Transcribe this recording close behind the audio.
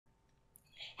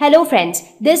Hello friends,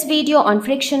 this video on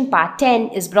friction part 10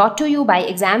 is brought to you by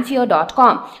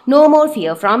examfear.com. No more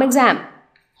fear from exam.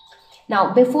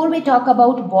 Now before we talk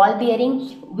about ball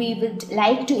bearing, we would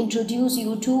like to introduce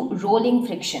you to rolling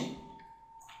friction.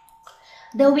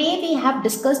 The way we have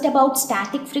discussed about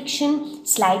static friction,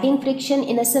 sliding friction,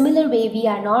 in a similar way we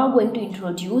are now going to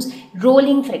introduce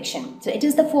rolling friction. So it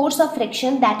is the force of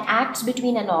friction that acts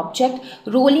between an object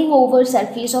rolling over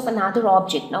surface of another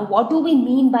object. Now what do we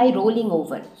mean by rolling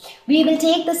over? We will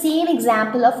take the same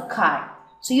example of car.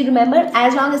 So you remember,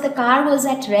 as long as the car was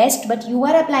at rest but you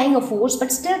are applying a force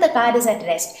but still the car is at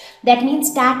rest, that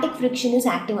means static friction is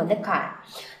acting on the car.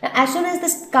 Now as soon as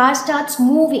the car starts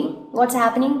moving, what's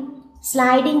happening?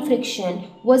 Sliding friction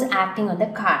was acting on the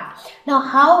car. Now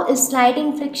how is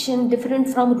sliding friction different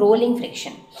from rolling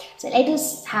friction? So let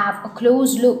us have a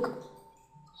close look.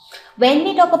 When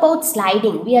we talk about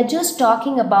sliding, we are just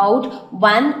talking about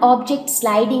one object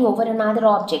sliding over another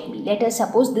object. Let us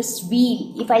suppose this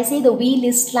wheel. If I say the wheel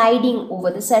is sliding over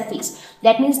the surface,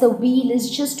 that means the wheel is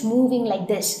just moving like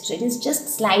this. So it is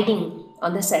just sliding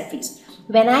on the surface.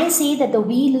 When I say that the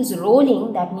wheel is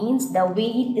rolling, that means the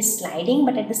wheel is sliding,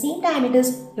 but at the same time it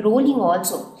is rolling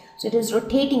also. So it is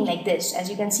rotating like this, as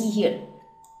you can see here.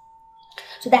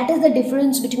 So that is the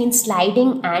difference between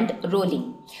sliding and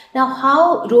rolling. Now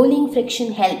how rolling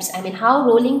friction helps? How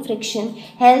rolling friction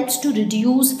helps to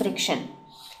reduce friction.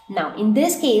 Now in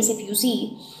this case,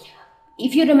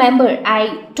 if you remember,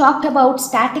 I talked about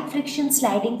static friction,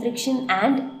 sliding friction,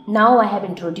 and now I have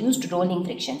introduced rolling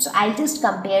friction. So I'll just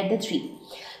compare the three.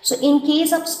 So in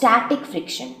case of static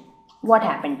friction, what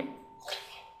happened?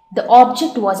 The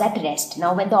object was at rest.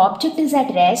 Now when the object is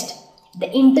at rest,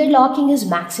 the interlocking is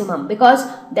maximum because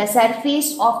the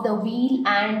surface of the wheel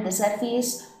and the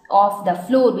surface of the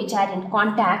floor which are in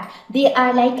contact, they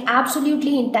are like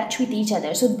absolutely in touch with each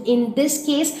other. So in this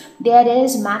case, there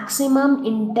is maximum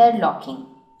interlocking.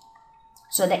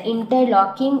 So the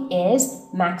interlocking is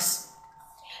max.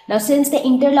 Now since the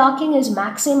interlocking is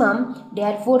maximum,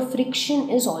 therefore friction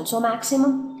is also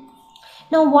maximum.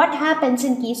 Now what happens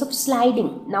in case of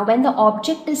sliding? Now when the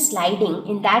object is sliding,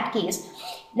 in that case,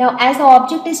 now as the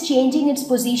object is changing its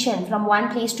position from one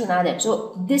place to another,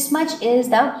 so this much is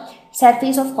the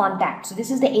surface of contact. So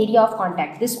this is the area of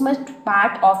contact. This much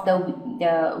part of the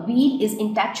wheel is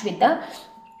in touch with the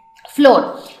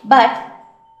floor. But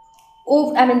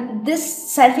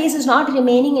this surface is not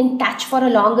remaining in touch for a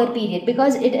longer period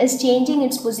because it is changing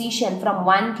its position from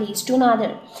one place to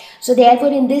another. So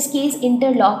therefore in this case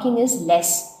interlocking is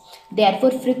less.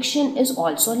 Therefore friction is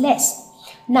also less.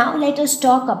 Now let us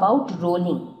talk about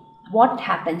rolling. What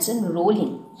happens in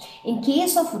rolling? In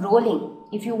case of rolling,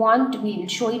 if you want, we will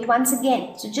show it once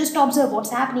again. So just observe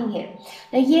what's happening here.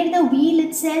 Now here the wheel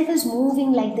itself is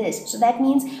moving like this. So that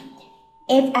means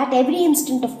at every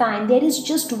instant of time, there is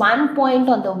just one point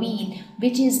on the wheel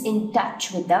which is in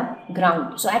touch with the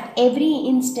ground. So at every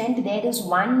instant, there is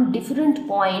one different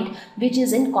point which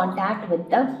is in contact with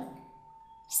the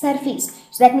surface.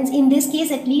 So that means in this case,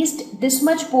 at least this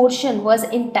much portion was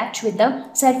in touch with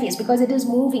the surface because it is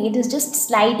moving, it is just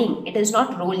sliding, it is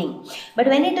not rolling. But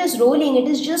when it is rolling, it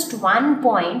is just one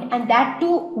point, and that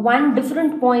too one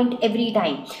different point every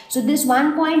time. So this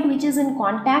one point which is in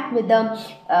contact with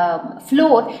the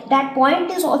floor, that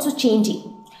point is also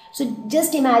changing. So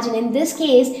just imagine, in this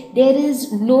case there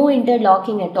is no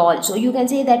interlocking at all. So you can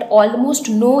say that almost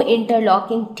no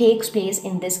interlocking takes place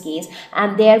in this case,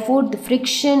 and therefore the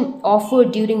friction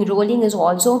offered during rolling is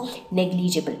also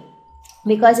negligible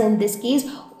because in this case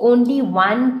only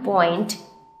one point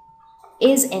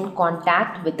is in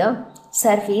contact with the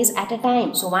surface at a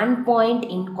time. So one point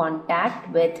in contact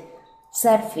with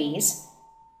surface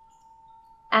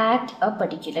at a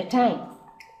particular time.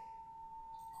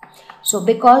 So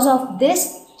because of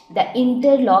this, the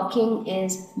interlocking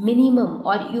is minimum,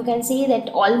 or you can say that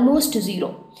almost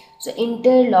zero. So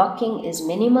interlocking is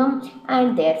minimum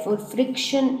and therefore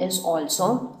friction is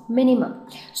also minimum.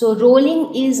 So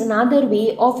rolling is another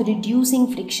way of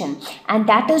reducing friction, and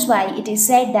that is why it is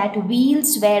said that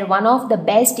wheels were one of the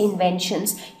best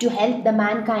inventions to help the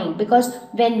mankind, because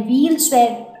when wheels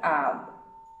were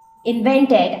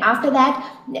invented, after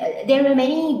that there were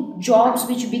many jobs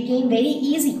which became very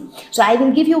easy. So I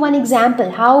will give you one example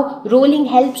how rolling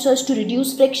helps us to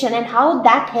reduce friction and how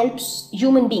that helps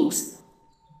human beings.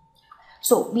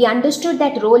 So we understood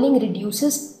that rolling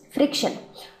reduces friction.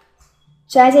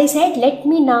 So as I said, let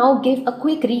me now give a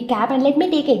quick recap and let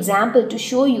me take an example to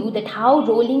show you that how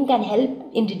rolling can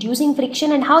help in reducing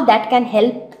friction and how that can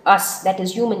help us, that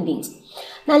is human beings.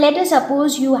 Now let us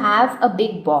suppose you have a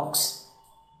big box.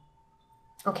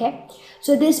 Okay,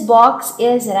 so this box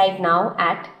is right now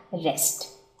at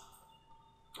rest.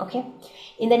 Okay.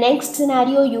 In the next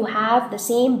scenario, you have the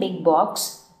same big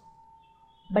box,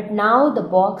 but now the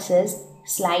box is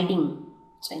sliding.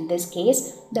 So in this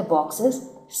case, the box is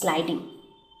sliding.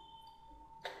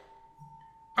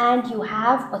 And you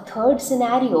have a third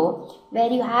scenario where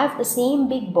you have the same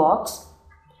big box,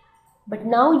 but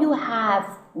now you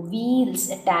have wheels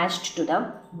attached to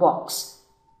the box.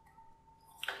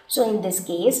 So in this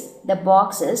case, the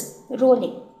box is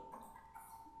rolling.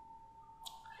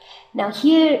 Now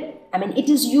here, it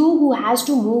is you who has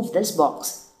to move this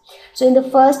box. So in the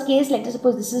first case, let us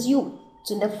suppose this is you.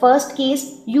 So in the first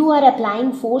case, you are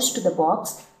applying force to the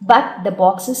box, but the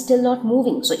box is still not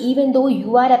moving. So even though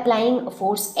you are applying a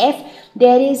force F,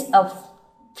 there is a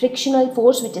frictional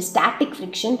force which is static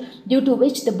friction, due to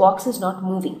which the box is not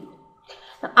moving.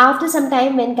 Now after some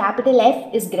time, when capital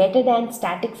F is greater than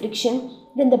static friction,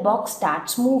 then the box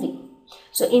starts moving.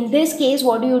 So in this case,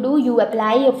 what do? You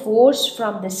apply a force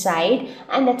from this side,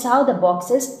 and that's how the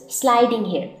box is sliding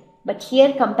here. But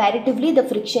here comparatively the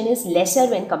friction is lesser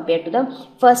when compared to the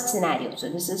first scenario. So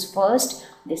this is first,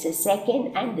 this is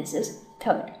second, and this is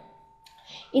third.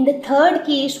 In the third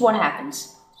case, what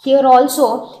happens? Here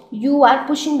also you are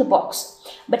pushing the box,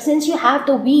 but since you have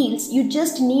the wheels, you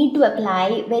just need to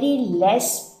apply very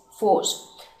less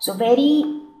force. So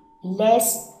very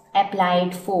less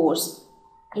applied force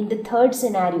in the third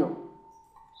scenario.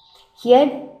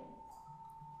 Here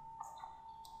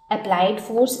applied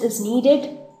force is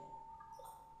needed.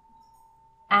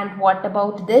 And what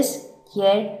about this?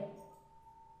 Here,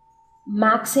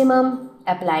 maximum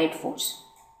applied force.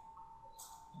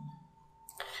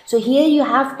 So here you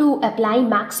have to apply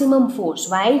maximum force.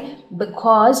 Why?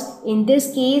 Because in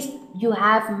this case, you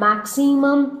have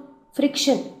maximum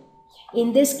friction.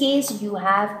 In this case, you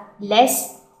have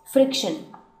less friction.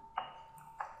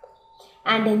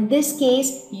 And in this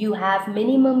case, you have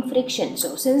minimum friction.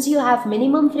 So since you have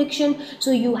minimum friction,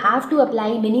 so you have to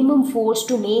apply minimum force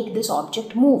to make this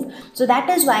object move. So that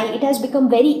is why it has become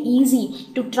very easy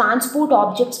to transport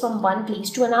objects from one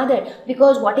place to another,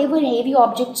 because whatever heavy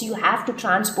objects you have to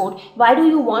transport, why do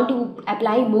you want to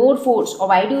apply more force, or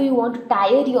why do you want to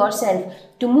tire yourself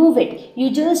to move it? You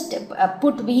just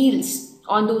put wheels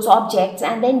on those objects,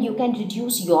 and then you can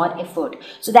reduce your effort.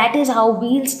 So that is how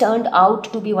wheels turned out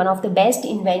to be one of the best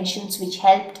inventions which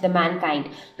helped the mankind,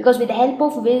 because with the help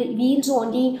of wheels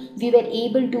only we were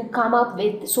able to come up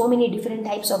with so many different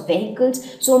types of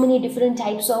vehicles, so many different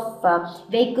types of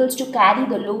vehicles to carry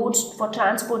the loads for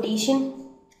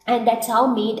transportation, and that's how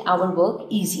made our work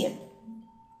easier.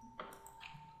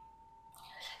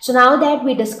 So now that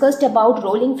we discussed about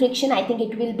rolling friction, I think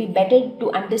it will be better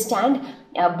to understand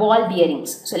ball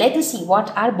bearings. So let us see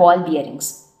what are ball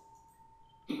bearings.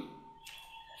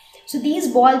 So these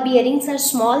ball bearings are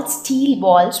small steel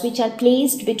balls which are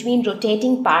placed between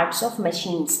rotating parts of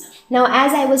machines. Now,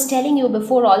 as I was telling you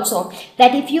before also,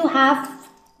 that if you have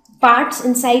parts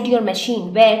inside your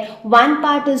machine where one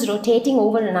part is rotating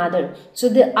over another, so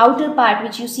the outer part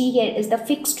which you see here is the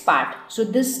fixed part. So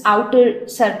this outer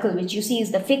circle which you see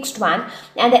is the fixed one,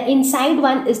 and the inside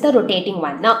one is the rotating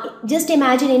one. Now just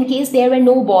imagine in case there were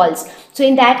no balls, so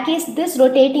in that case this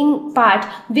rotating part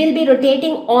will be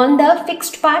rotating on the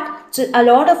fixed part. So a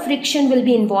lot of friction will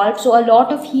be involved, so a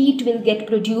lot of heat will get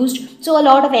produced, so a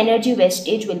lot of energy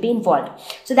wastage will be involved.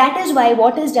 So that is why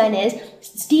what is done is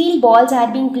steel balls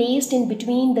are being placed in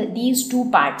between these two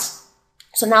parts.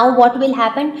 So now what will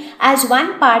happen? As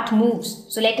one part moves,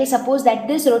 so let us suppose that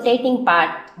this rotating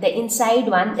part, the inside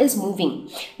one, is moving.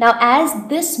 Now as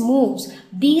this moves,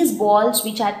 these balls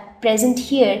which are present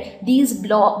here, these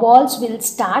balls will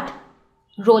start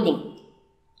rolling.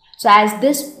 So as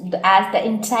the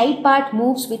inside part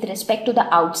moves with respect to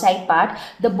the outside part,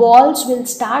 the balls will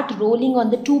start rolling on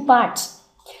the two parts.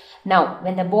 Now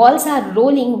when the balls are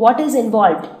rolling, what is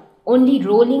involved? Only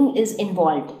rolling is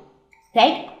involved,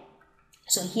 right?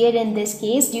 So here in this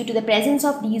case, due to the presence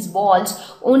of these balls,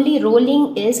 only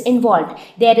rolling is involved.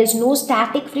 There is no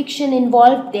static friction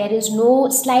involved. There is no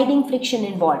sliding friction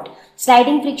involved.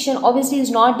 Sliding friction obviously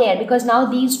is not there, because now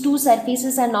these two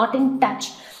surfaces are not in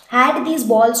touch. Had these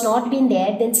balls not been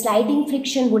there, then sliding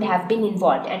friction would have been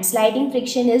involved, and sliding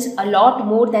friction is a lot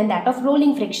more than that of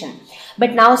rolling friction.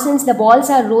 But now since the balls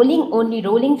are rolling, only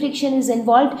rolling friction is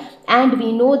involved, and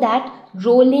we know that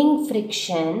rolling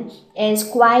friction is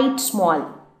quite small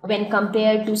when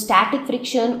compared to static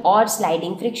friction or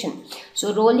sliding friction.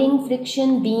 So rolling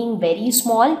friction being very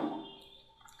small,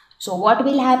 So what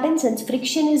will happen? Since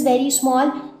friction is very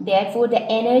small, therefore the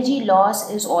energy loss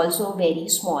is also very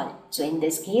small. So in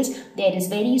this case, there is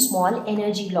very small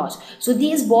energy loss. So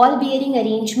this ball bearing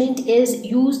arrangement is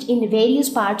used in various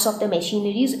parts of the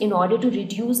machineries in order to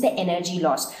reduce the energy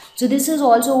loss. So this is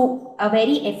also a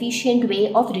very efficient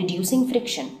way of reducing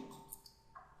friction.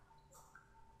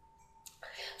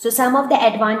 So some of the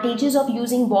advantages of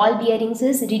using ball bearings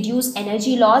is reduce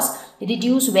energy loss,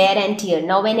 reduce wear and tear.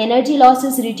 Now when energy loss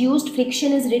is reduced,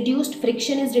 friction is reduced,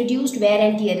 wear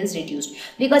and tear is reduced.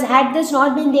 Because had this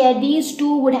not been there, these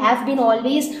two would have been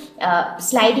always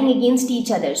sliding against each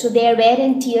other. So their wear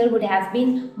and tear would have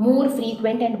been more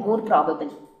frequent and more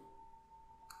probable.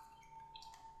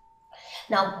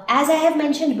 Now, as I have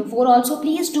mentioned before also,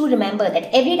 please do remember that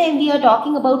every time we are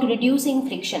talking about reducing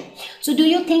friction. So do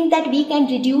you think that we can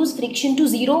reduce friction to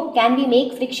zero? Can we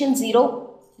make friction zero?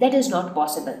 That is not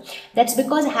possible. That's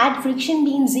because had friction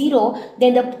been zero,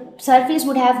 then the surface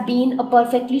would have been a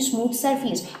perfectly smooth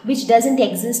surface, which doesn't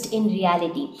exist in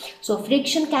reality. So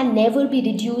friction can never be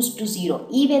reduced to zero.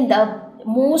 Even the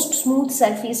most smooth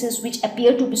surfaces which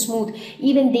appear to be smooth,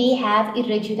 even they have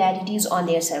irregularities on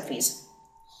their surface.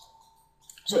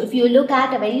 So if you look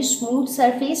at a very smooth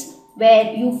surface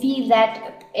where you feel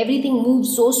that everything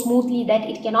moves so smoothly that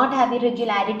it cannot have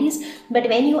irregularities, but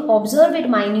when you observe it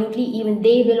minutely, even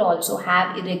they will also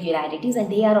have irregularities and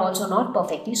they are also not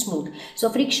perfectly smooth. So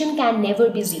friction can never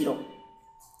be zero.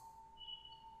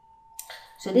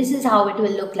 So this is how it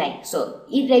will look like. So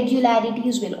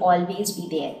irregularities will always be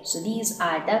there. So these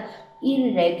are the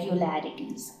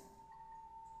irregularities.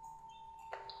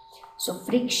 So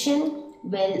friction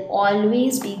will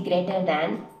always be greater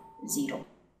than zero.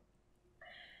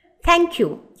 Thank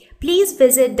you. Please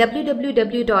visit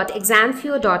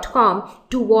www.examfear.com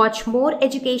to watch more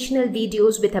educational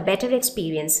videos with a better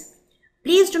experience.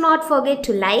 Please do not forget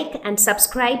to like and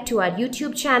subscribe to our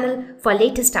YouTube channel for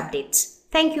latest updates.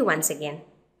 Thank you once again.